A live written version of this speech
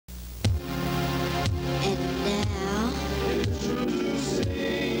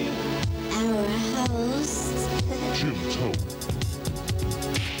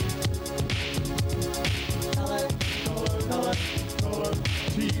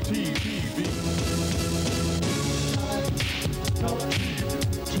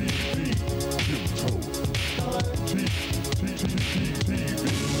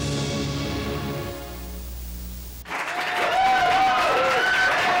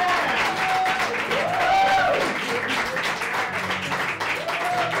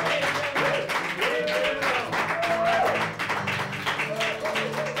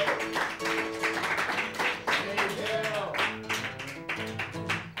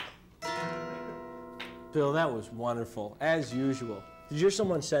Bill, that was wonderful, as usual. Did you hear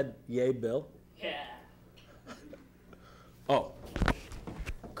someone said, yay, Bill? Yeah. Oh,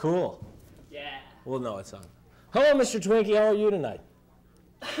 cool. Yeah. Well, no, it's on. Hello, Mr. Twinkie, how are you tonight?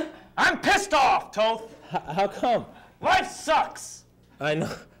 I'm pissed off, Toth. How come? Life sucks. I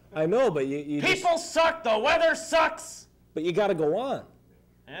know, but you People suck, the weather sucks. But you gotta go on.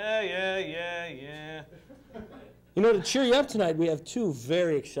 Yeah. You know, to cheer you up tonight, we have two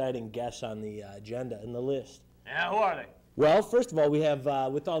very exciting guests on the agenda and the list. Yeah, who are they? Well, first of all, we have,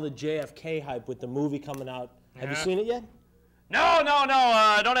 with all the JFK hype with the movie coming out, have you seen it yet? No,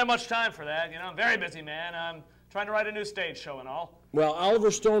 I don't have much time for that. You know, I'm very busy, man. I'm trying to write a new stage show and all. Well,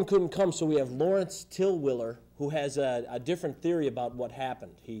 Oliver Stone couldn't come, so we have Lawrence Tillwiller, who has a different theory about what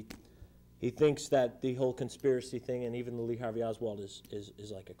happened. He thinks that the whole conspiracy thing and even the Lee Harvey Oswald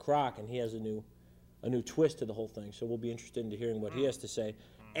is like a crock, and he has a new twist to the whole thing. So we'll be interested in hearing what he has to say.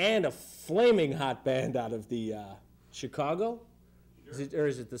 And a flaming hot band out of the Chicago, or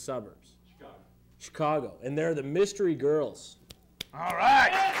is it the suburbs? Chicago, and they're the Mystery Girls. All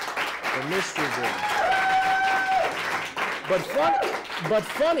right. The Mystery Girls.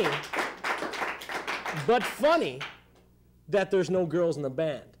 But funny that there's no girls in the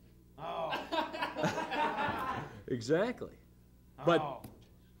band. Oh. Exactly. But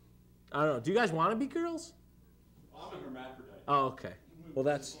I don't know. Do you guys want to be girls? I'm a hermaphrodite. Oh, okay. Well,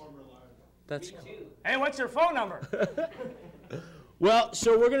 that's cool. Hey, what's your phone number? Well,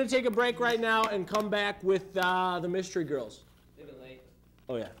 so we're going to take a break right now and come back with the Mystery Girls. They've been late.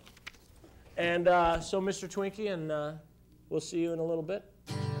 Oh, yeah. And so, Mr. Twinkie, and we'll see you in a little bit.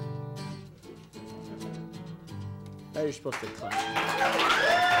 Now you're supposed to clap.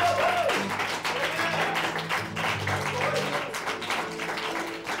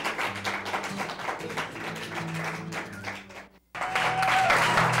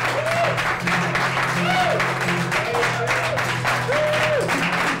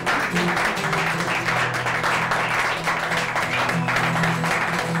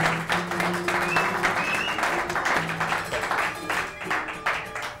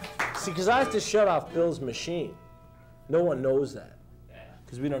 See, because I have to shut off Bill's machine. No one knows that,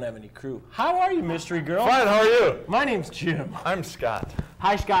 because we don't have any crew. How are you, Mystery Girl? Fine, how are you? My name's Jim. I'm Scott.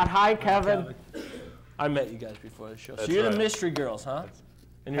 Hi, Scott. Hi, Kevin. I met you guys before the show. That's so you're right. the Mystery Girls, huh?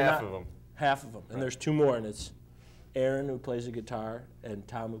 And you're Half of them. Half of them. And there's two more, and it's Aaron, who plays the guitar, and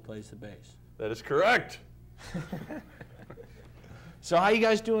Tom, who plays the bass. That is correct. So how you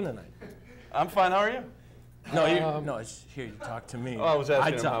guys doing tonight? I'm fine, how are you? No, no, it's here you talk to me. Oh, I was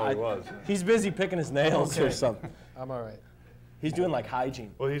asking him how he was. He's busy picking his nails or something. I'm all right. He's doing like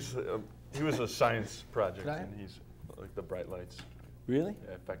hygiene. Well, he was a science project, and he's like the bright lights. Really?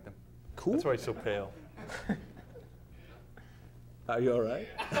 Yeah, affect him. Cool. That's why he's so pale. Are you all right?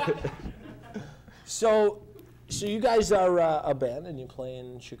 So you guys are a band, and you play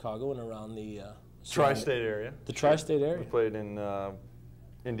in Chicago and around the Tri-state area. The tri-state area. We played in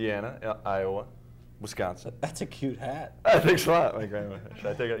Indiana, Iowa, Wisconsin. That's a cute hat. Thanks a lot, my grandma. Should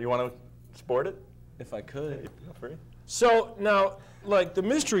I take it? You want to sport it? If I could. Feel free. So now, like the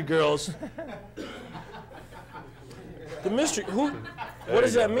Mystery Girls. The mystery. What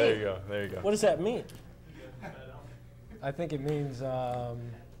does that mean? There you go. There you go. What does that mean? I think it means, what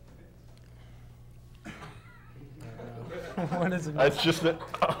does it mean? It's just that,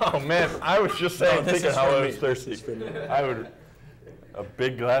 oh man, I was just saying, thinking how I was thirsty. I would, a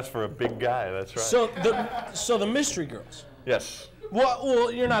big glass for a big guy, that's right. So the Mystery Girls. Yes.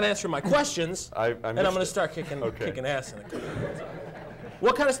 Well, you're not answering my questions, and I'm going to start kicking ass in a couple minutes.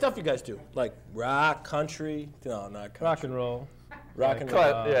 What kind of stuff you guys do? Like rock, country? No, not country. Rock and roll. Rock and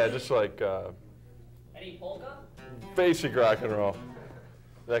roll. Yeah, just like Any polka? basic rock and roll.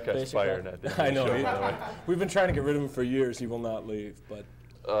 That guy's Basic fired rock? at the end of I the know. show, by the way. We've been trying to get rid of him for years. He will not leave. But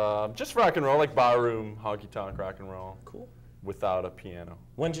Just rock and roll, like barroom, honky-tonk rock and roll. Cool. Without a piano.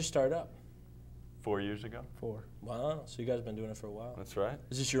 When did you start up? 4 years ago. 4. Wow. So you guys have been doing it for a while. That's right.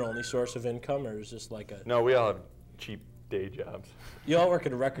 Is this your only source of income, or is this like a... No, we all have cheap day jobs. You all work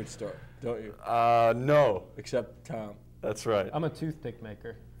at a record store, don't you? No. Except Tom. That's right. I'm a toothpick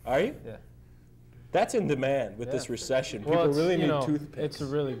maker. Are you? Yeah. That's in demand with this recession. People Well, really need toothpicks. It's a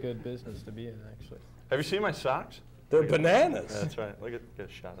really good business to be in, actually. Have you seen my socks? They're bananas. Yeah, that's right. Look at, get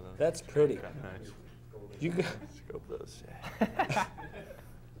a shot of those. That's pretty. Nice. You got... Scope those.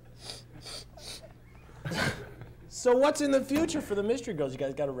 So what's in the future for the Mystery Girls? You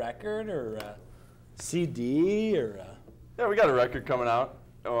guys got a record or a CD or a... Yeah, we got a record coming out.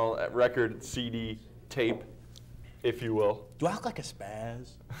 Well, a record, CD, tape, if you will. Do I look like a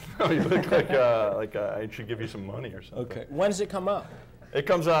spaz? No, you look like I should give you some money or something. Okay. When does it come out? It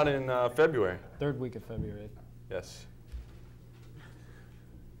comes out in February. Third week of February. Yes.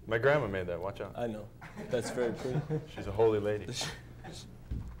 My grandma made that. Watch out. I know. That's very pretty. She's a holy lady.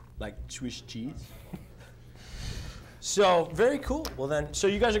 Like Swiss cheese. So, very cool. Well then, so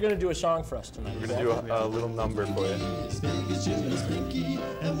you guys are going to do a song for us tonight. We're going to do a little number for you.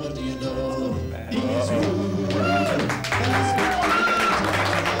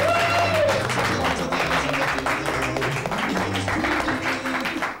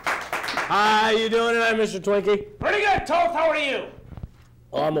 How you doing tonight, Mr. Twinkie? Pretty good, Toth. How are you?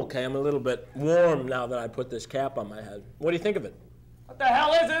 Oh, I'm okay. I'm a little bit warm now that I put this cap on my head. What do you think of it? What the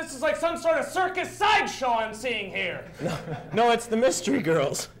hell is it? This is like some sort of circus sideshow I'm seeing here. No, it's the Mystery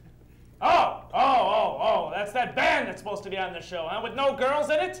Girls. Oh, that's that band that's supposed to be on the show, huh? With no girls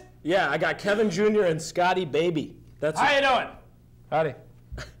in it? Yeah, I got Kevin Jr. and Scotty Baby. That's How you doing? Howdy.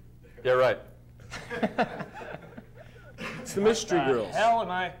 Yeah, right. It's the Mystery Girls. Hell am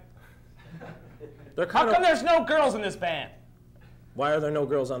I? They're How kind come of. there's no girls in this band? Why are there no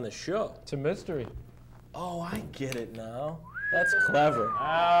girls on this show? It's a mystery. Oh, I get it now. That's clever.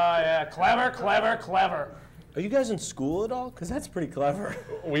 Ah, yeah, clever. Are you guys in school at all? Because that's pretty clever.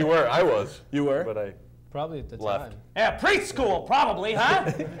 We were. I was. You were? But I Probably at the left. time. Yeah, preschool, probably,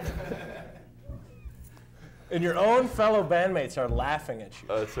 huh? And your own fellow bandmates are laughing at you.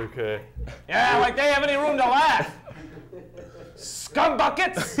 That's okay. Yeah, like they have any room to laugh.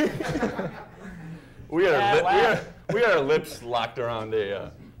 Scumbuckets! We had, Yeah, our, laugh. we had our lips locked around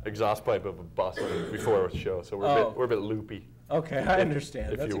a exhaust pipe of a bus before the show, so we're a bit loopy. Okay, I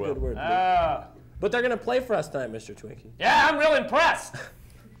understand. if That's a you good will. word. But they're going to play for us tonight, Mr. Twinkie. Yeah, I'm real impressed.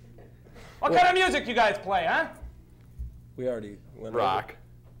 What kind of music you guys play, huh? We already went Rock.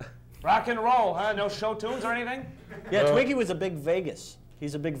 Rock and roll, huh? No show tunes or anything? Yeah, Twinkie was a big Vegas.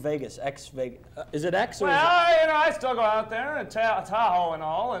 He's a big Vegas, ex-Vegas. Is it X or is it? Well, you know, I still go out there and Tahoe and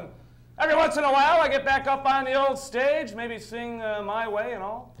all, and every once in a while I get back up on the old stage, maybe sing My Way and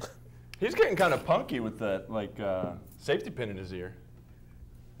all. He's getting kind of punky with that, like, safety pin in his ear.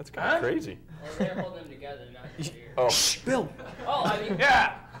 That's kind of crazy. Well, they're holding them together, not here. Oh, Bill, Oh, I mean,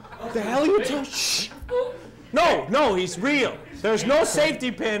 Yeah. the hell are you talking? Shh. No, he's real. There's no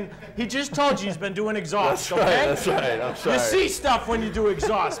safety pin. He just told you he's been doing exhaust, okay? that's right. I'm sorry. You see stuff when you do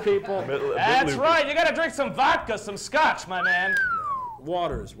exhaust, people. A bit That's loopy. right. You gotta drink some vodka, some scotch, my man.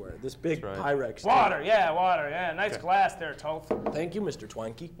 Water is where this big That's right. Pyrex. Water, yeah. Nice glass there, Toth. Thank you, Mr.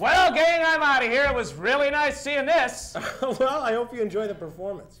 Twinkie. Well, gang, I'm out of here. It was really nice seeing this. Well, I hope you enjoy the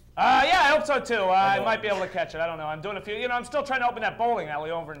performance. Yeah, I hope so too. I might be able to catch it. I don't know. I'm doing a few. You know, I'm still trying to open that bowling alley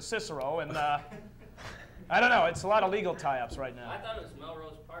over in Cicero, and I don't know. It's a lot of legal tie-ups right now. I thought it was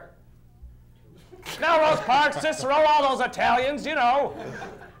Melrose Park. Melrose Park, Cicero, all those Italians, you know.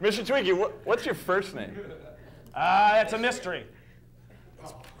 Mr. Twinkie, what's your first name? It's a mystery.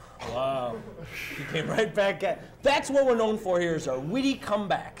 Wow. You came right back at. That's what we're known for here is our witty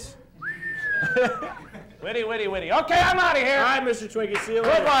comebacks. Witty. Okay, I'm out of here. All right, Mr. Twinkie, see you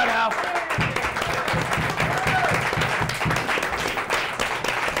later. Goodbye now.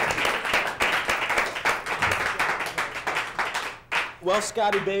 Well,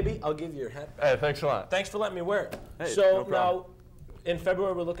 Scotty, baby, I'll give you your hat. Hey, thanks a lot. Thanks for letting me wear it. Hey, So no problem. now, in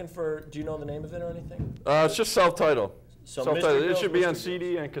February, we're looking for. Do you know the name of it or anything? It's just self-titled. So Self-titled. Mystery It Girls, should be on Mystery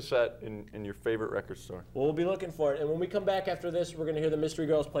CD and cassette in your favorite record store. Well, we'll be looking for it. And when we come back after this, we're going to hear the Mystery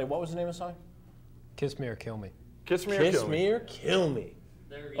Girls play. What was the name of the song? Kiss Me or Kill Me. Kiss Me or Kiss Kill Me. Me or Kill Me.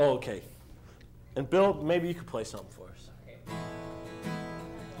 There we go. Oh, okay. And Bill, maybe you could play something for us.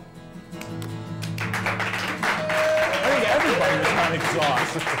 I think everybody was on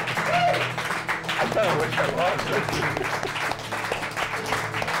exhaust. I kind of wish I was.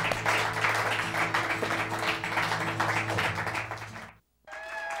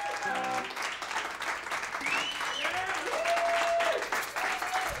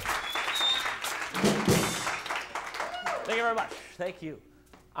 Thank you very much. Thank you.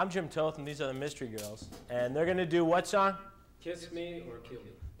 I'm Jim Toth, and these are the Mystery Girls. And they're going to do what song? Kiss Me or Kill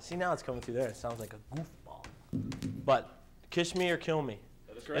Me. See, now it's coming through there. It sounds like a goofball. But Kiss Me or Kill Me.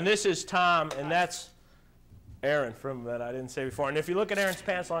 And this is Tom, and that's Aaron from that I didn't say before. And if you look at Aaron's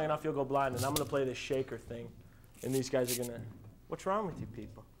pants long enough, you'll go blind. And I'm going to play this shaker thing. And these guys are going to... What's wrong with you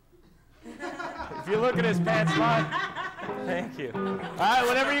people? If you look at his pants long... Thank you. All right,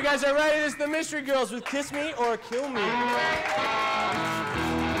 whenever you guys are ready, this is the Mystery Girls with Kiss Me or Kill Me.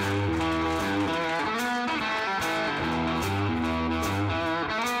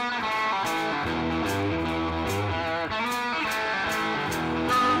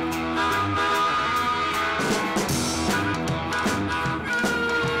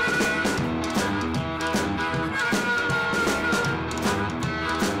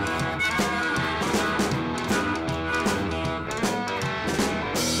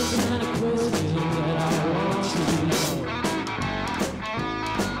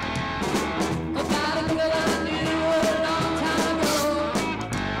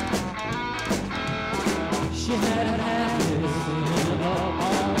 she had a happiness in it all.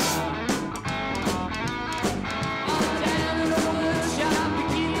 Down in the woodshop,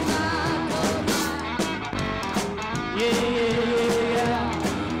 beginning my gold mine. Yeah, yeah, yeah.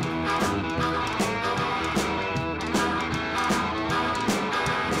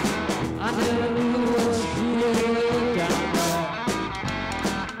 I never knew what she did down there.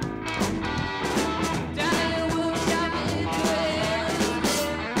 Down in the woodshop, in the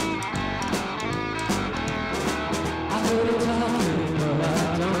I heard her talking, but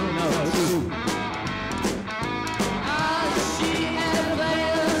I don't know who. She had a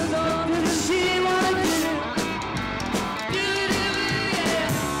plan, something she wanted to do. Yeah.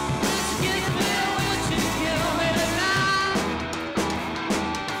 Let's get there when she kill me tonight.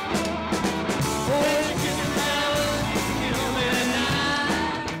 When she get there when she kill me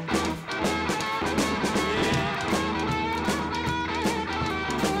tonight.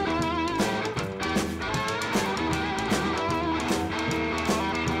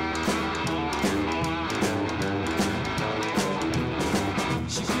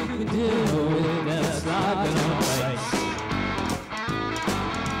 She couldn't deal with that slopping on face.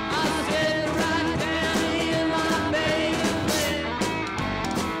 I said right down in my basement.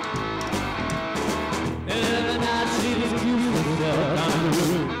 And every night she just used herself on the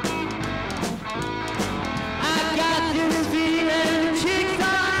roof. I got this feeling chicks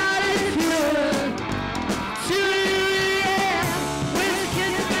are insecure. Yeah, when she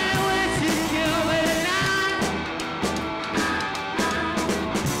kissed me, when she killed me tonight.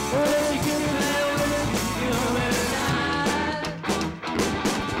 When she kissed me, when she killed me tonight.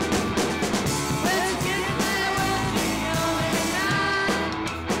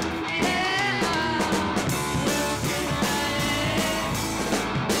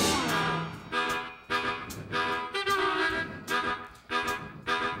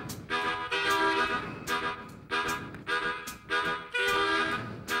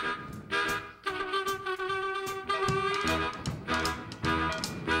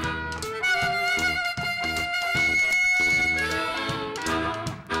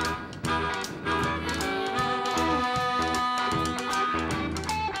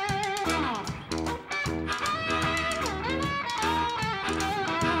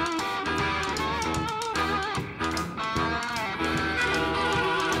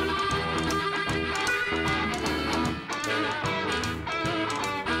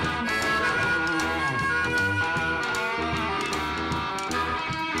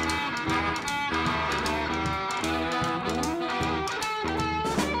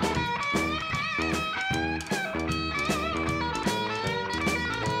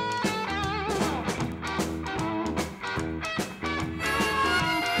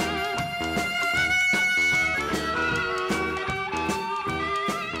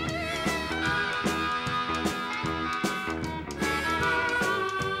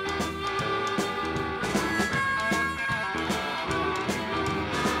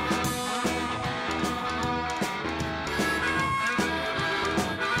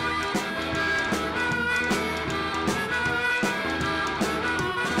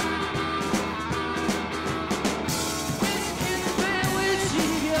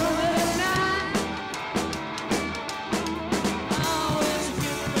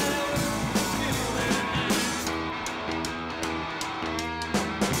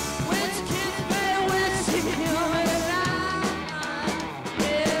 When she kissed me, when she killed me tonight.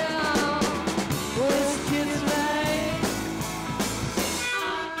 Yeah,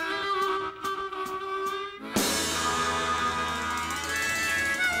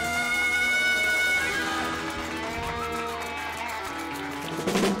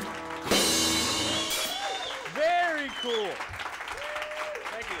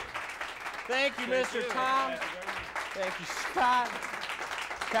 Thank you, Mr. Tom. Thank you, Scott,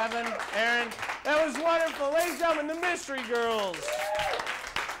 Kevin, Aaron. That was wonderful. Ladies and gentlemen, the Mystery Girls.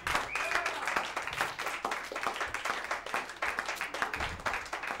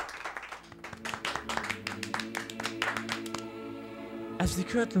 As the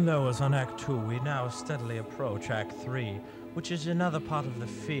curtain lowers on Act 2, we now steadily approach Act 3, which is another part of the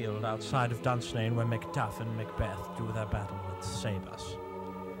field outside of Dunsinane where Macduff and Macbeth do their battle with sabers.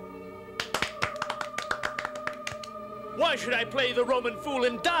 Why should I play the Roman fool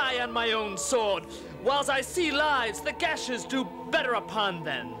and die on my own sword? Whilst I see lives, the gashes do better upon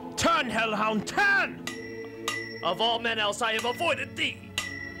them. Turn, hellhound, turn! Of all men else I have avoided thee.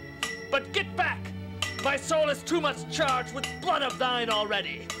 But get back! My soul is too much charged with blood of thine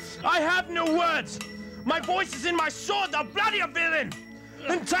already. I have no words! My voice is in my sword, thou bloody villain!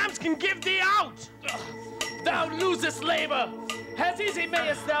 Then terms can give thee out! Thou losest labor! As easy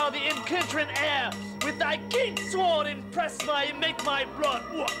mayest thou the incentrant air with thy keen sword impress make my blood.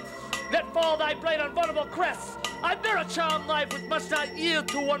 Let fall thy blade on vulnerable crests. I bear a charmed life which must not yield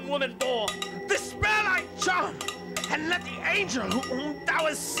to one woman bore. Despair thy charm, and let the angel whom thou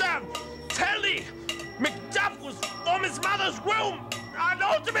hast served tell thee Macduff was from his mother's womb and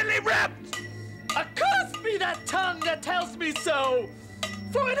ultimately ripped. Accursed be that tongue that tells me so,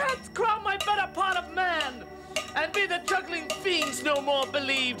 for it hath crowned my better part of man. And be the juggling fiends no more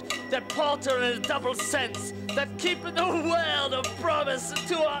believed, that palter in a double sense, that keep in the world of promise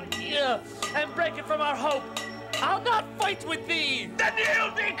to our ear, and break it from our hope. I'll not fight with thee. Then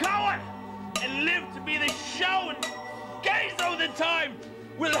yield thee, coward, and live to be the show, and gaze over the time.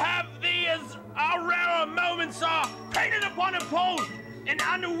 We'll have thee as our rarer moments are, painted upon a pole, and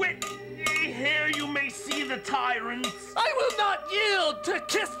unwit. Here you may see the tyrants. I will not yield to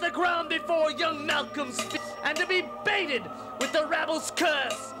kiss the ground before young Malcolm's feet, and to be baited with the rabble's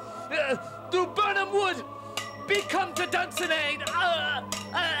curse. Through Burnham Wood, be come to Dunsinane.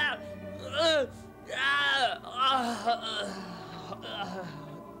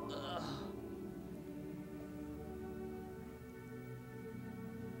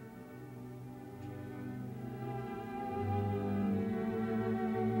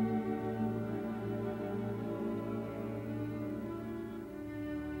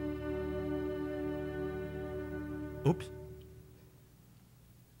 Oops.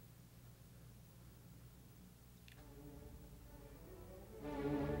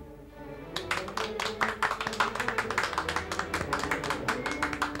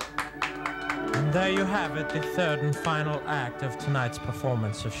 And there you have it, the third and final act of tonight's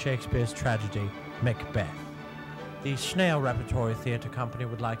performance of Shakespeare's tragedy, Macbeth. The Snail Repertory Theatre Company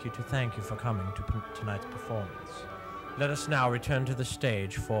would like you to thank you for coming to tonight's performance. Let us now return to the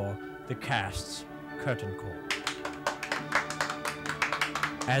stage for the cast's curtain call.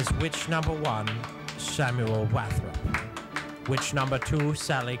 As witch number 1, Samuel Wathrop. Witch number 2,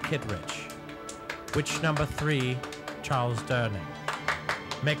 Sally Kittredge. Witch number 3, Charles Durning.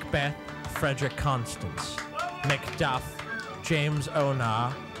 Macbeth, Frederick Constance. Macduff, James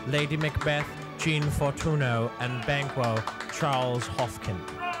Onar. Lady Macbeth, Jean Fortuno. And Banquo, Charles Hofkin.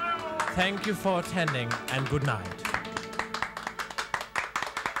 Thank you for attending, and good night.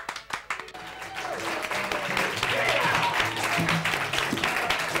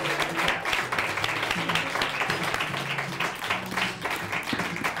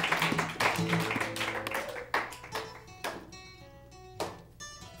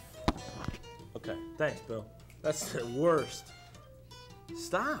 Thanks, Bill. That's the worst.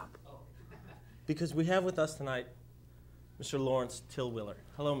 Stop. Because we have with us tonight Mr. Lawrence Tillwiller.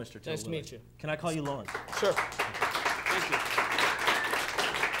 Hello, Mr. Tillwiller. Nice to meet you. Can I call you Lawrence? Sure. Thank you.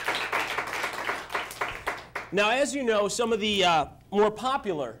 Now, as you know, some of the more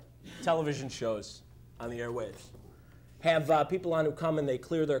popular television shows on the airwaves have people on who come and they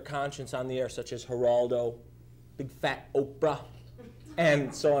clear their conscience on the air, such as Geraldo, Big Fat Oprah,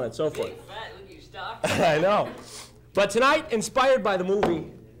 and so on and so forth. Big fat, look at your stock. I know. But tonight, inspired by the movie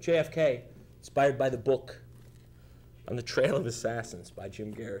JFK, inspired by the book On the Trail of Assassins by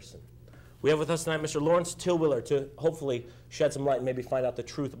Jim Garrison, we have with us tonight Mr. Lawrence Tillwiller to hopefully shed some light and maybe find out the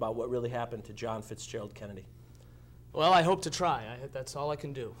truth about what really happened to John Fitzgerald Kennedy. Well, I hope to try. That's all I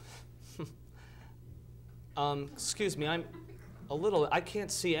can do. Excuse me, I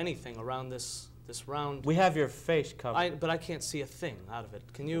can't see anything around this round. We have your face covered. But I can't see a thing out of it.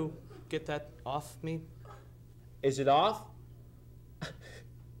 Can you get that off me? Is it off?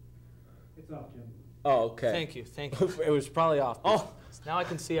 It's off, Jim. Oh, okay. Thank you, thank you. It was probably off. Oh, now I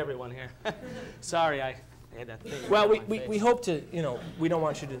can see everyone here. Sorry, I had that thing. Well, we hope to, you know, we don't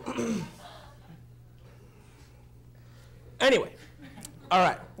want you to. Anyway, all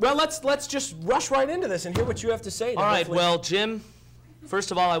right. Well, let's just rush right into this and hear what you have to say. All right. Well, Jim,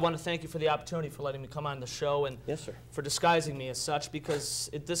 first of all, I want to thank you for the opportunity for letting me come on the show and yes, sir, for disguising me as such, because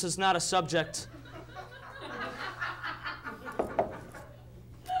this is not a subject.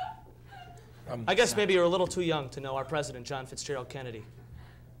 I guess maybe you're a little too young to know our president, John Fitzgerald Kennedy,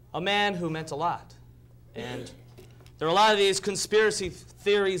 a man who meant a lot. And there are a lot of these conspiracy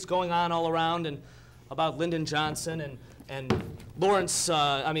theories going on all around, and about Lyndon Johnson and Lawrence,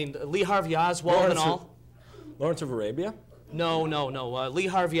 Lee Harvey Oswald and all. Lawrence of Arabia? No. Lee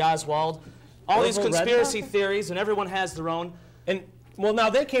Harvey Oswald. All these conspiracy theories, and everyone has their own. And well, now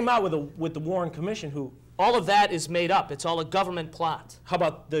they came out with the Warren Commission, who. All of that is made up. It's all a government plot. How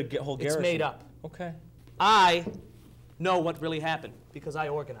about the whole Garrison? It's made up. Okay. I know what really happened because I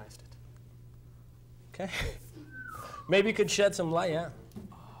organized it. Okay. Maybe you could shed some light, yeah.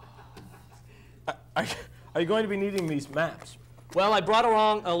 Are you going to be needing these maps? Well, I brought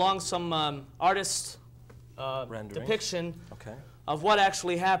along some artists depiction of what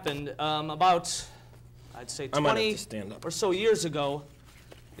actually happened about, I'd say, 20 or so years ago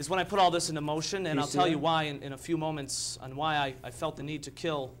is when I put all this into motion, and I'll tell you why in a few moments on why I felt the need to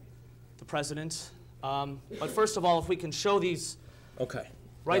kill the president. But first of all, if we can show these. Okay.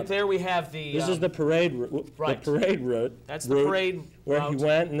 Right there we have the... This is the parade route. Right. The parade route. That's the parade where route. he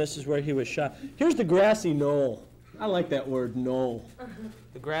went, and this is where he was shot. Here's the grassy knoll. I like that word, knoll.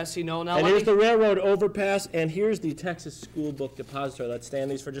 The grassy knoll. Now, and here's the railroad overpass, and here's the Texas School Book Depository. Let's stand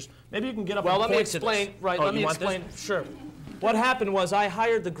these for just... Maybe you can get up and let me point to explain. this. Right, let me explain. Sure. What happened was I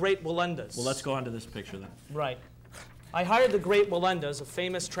hired the Great Walendas. Well, let's go on to this picture then. Right. I hired the Great Walendas, a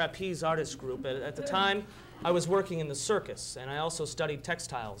famous trapeze artist group. At the time, I was working in the circus, and I also studied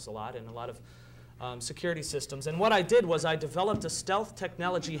textiles a lot and a lot of security systems. And what I did was I developed a stealth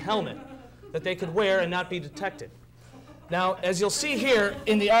technology helmet that they could wear and not be detected. Now, as you'll see here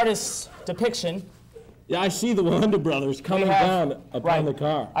in the artist's depiction... Yeah, I see the Walenda brothers coming down upon the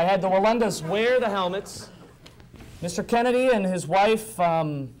car. I had the Walendas wear the helmets. Mr. Kennedy and his wife,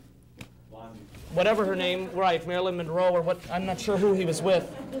 whatever her name, right, Marilyn Monroe, or what, I'm not sure who he was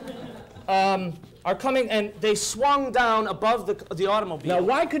with, are coming, and they swung down above the automobile. Now,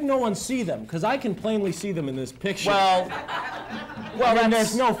 why could no one see them? Because I can plainly see them in this picture. Well, and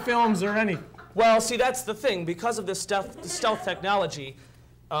there's no films or anything. Well, see, that's the thing. Because of this stealth technology,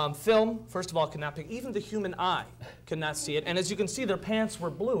 film, first of all, cannot pick. Even the human eye cannot see it. And as you can see, their pants were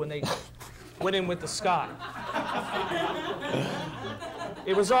blue, and they went in with the sky.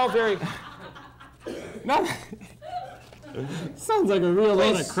 It was all very... Sounds like a real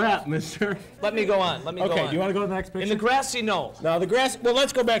load of crap, mister. Let me go on. Let me go on. Okay, do you want to go to the next picture? In the grassy knoll. No, the grass... Well,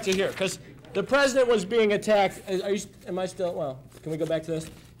 let's go back to here, because the president was being attacked. Am I still... Well, can we go back to this?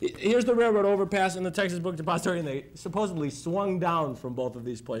 Here's the railroad overpass in the Texas Book Depository, and they supposedly swung down from both of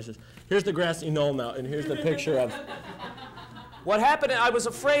these places. Here's the grassy knoll now, and here's the picture of... What happened, I was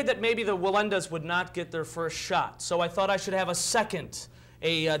afraid that maybe the Walendas would not get their first shot, so I thought I should have a second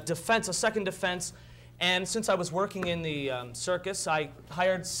defense, and since I was working in the circus, I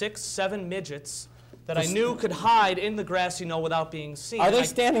hired 6, 7 midgets that I knew could hide in the grassy knoll without being seen. Are they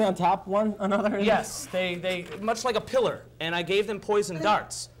standing on top one another? Yes, they much like a pillar, and I gave them poison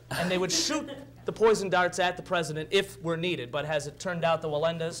darts, and they would shoot the poison darts at the president if were needed, but as it turned out, the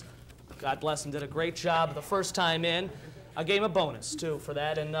Walendas, God bless them, did a great job the first time in. I gave him a bonus, too, for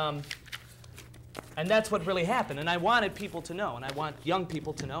that, and that's what really happened. And I wanted people to know, and I want young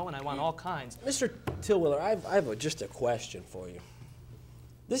people to know, and I want all kinds. Mr. Tillwiller, I have just a question for you.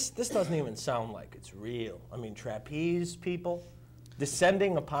 This doesn't even sound like it's real. I mean, trapeze people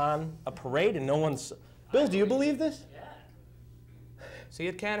descending upon a parade and no one's... Bill, do you believe this? Yeah. See,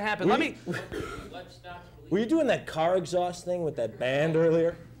 it can't happen. Were you doing that car exhaust thing with that band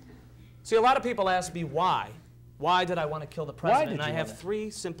earlier? See, a lot of people ask me why. Why did I want to kill the president? And I have 3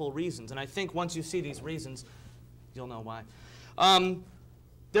 simple reasons, and I think once you see these reasons, you'll know why.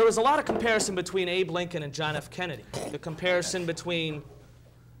 There was a lot of comparison between Abe Lincoln and John F. Kennedy. The comparison between,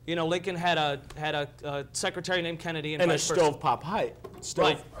 you know, Lincoln had a secretary named Kennedy and a vice versa. stovepipe hat.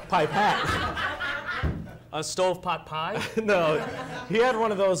 Stovepipe hat. A stovepipe pie? No, he had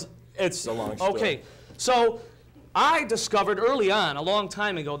one of those. It's a long story. Okay, so I discovered early on, a long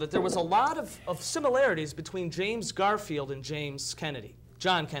time ago, that there was a lot of similarities between James Garfield and James Kennedy,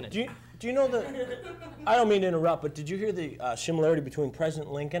 John Kennedy. Do you know the... I don't mean to interrupt, but did you hear the similarity between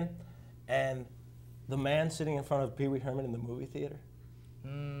President Lincoln and the man sitting in front of Pee Wee Herman in the movie theater?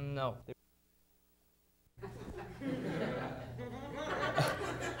 No.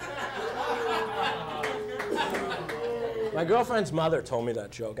 My girlfriend's mother told me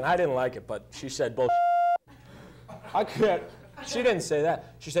that joke, and I didn't like it, but she said, bull. I can't. She didn't say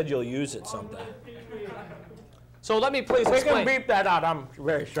that. She said you'll use it someday. So let me please explain. We can beep that out. I'm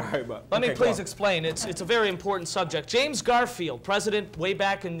very sorry, but... Let me please explain. It's a very important subject. James Garfield, president way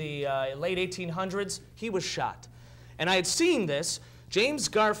back in the late 1800s, he was shot. And I had seen this. James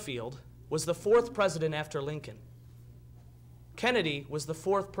Garfield was the 4th president after Lincoln. Kennedy was the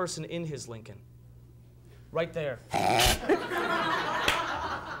 4th person in his Lincoln. Right there.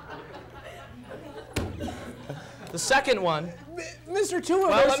 The second one... Mr. Tillwiller,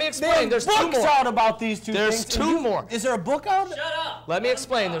 well, let me explain. There's 2 more. out about these 2 There's things. 2 more. Is there a book out? Shut up! Let me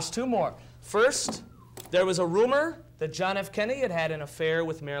explain. There's 2 more. First, there was a rumor that John F. Kennedy had had an affair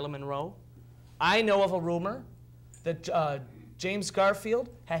with Marilyn Monroe. I know of a rumor that James Garfield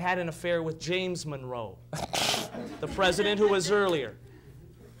had had an affair with James Monroe, the president who was earlier.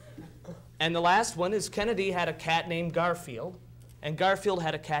 And the last one is Kennedy had a cat named Garfield, and Garfield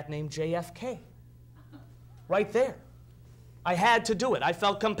had a cat named JFK. Right there. I had to do it. I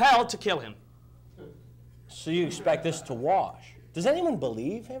felt compelled to kill him. So you expect this to wash. Does anyone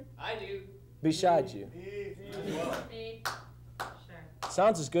believe him? I do. Besides you? Me. Sure.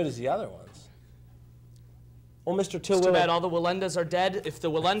 Sounds as good as the other ones. Well, Mr. It's too bad Tillwiller, all the Wallendas are dead. If the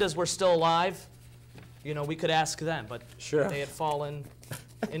Wallendas were still alive, you know, we could ask them, but Sure. they had fallen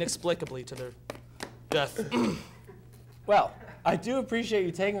inexplicably to their death. well, I do appreciate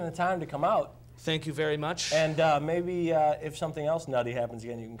you taking the time to come out. Thank you very much. And maybe if something else nutty happens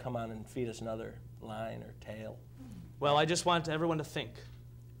again, you can come on and feed us another line or tale. Well, I just want everyone to think.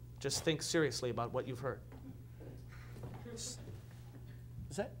 Just think seriously about what you've heard. Is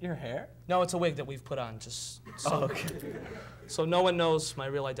that your hair? No, it's a wig that we've put on, just so, okay. so no one knows my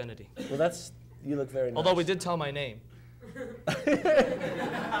real identity. Well, you look very nice. Although we did tell my name.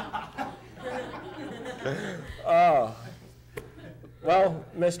 Oh. Well,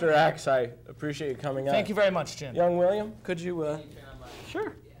 Mr. Axe, I appreciate you coming out. Thank you very much, Jim. Young William, could you,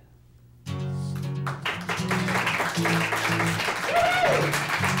 Sure.